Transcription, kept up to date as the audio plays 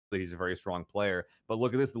he's a very strong player. But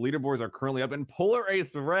look at this. The leaderboards are currently up, and Polar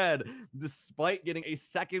Ace Red, despite getting a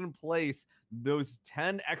second place, those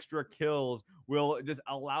 10 extra kills will just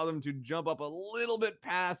allow them to jump up a little bit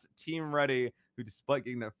past Team Ready, who, despite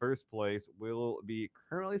getting that first place, will be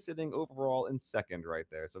currently sitting overall in second right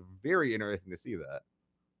there. So very interesting to see that.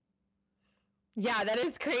 Yeah, that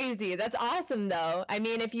is crazy. That's awesome, though. I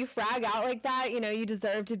mean, if you frag out like that, you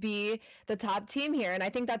deserve to be the top team here. And I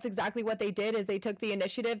think that's exactly what they did is they took the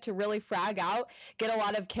initiative to really frag out, get a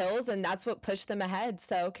lot of kills, and that's what pushed them ahead.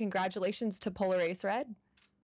 So congratulations to Polar Ace Red.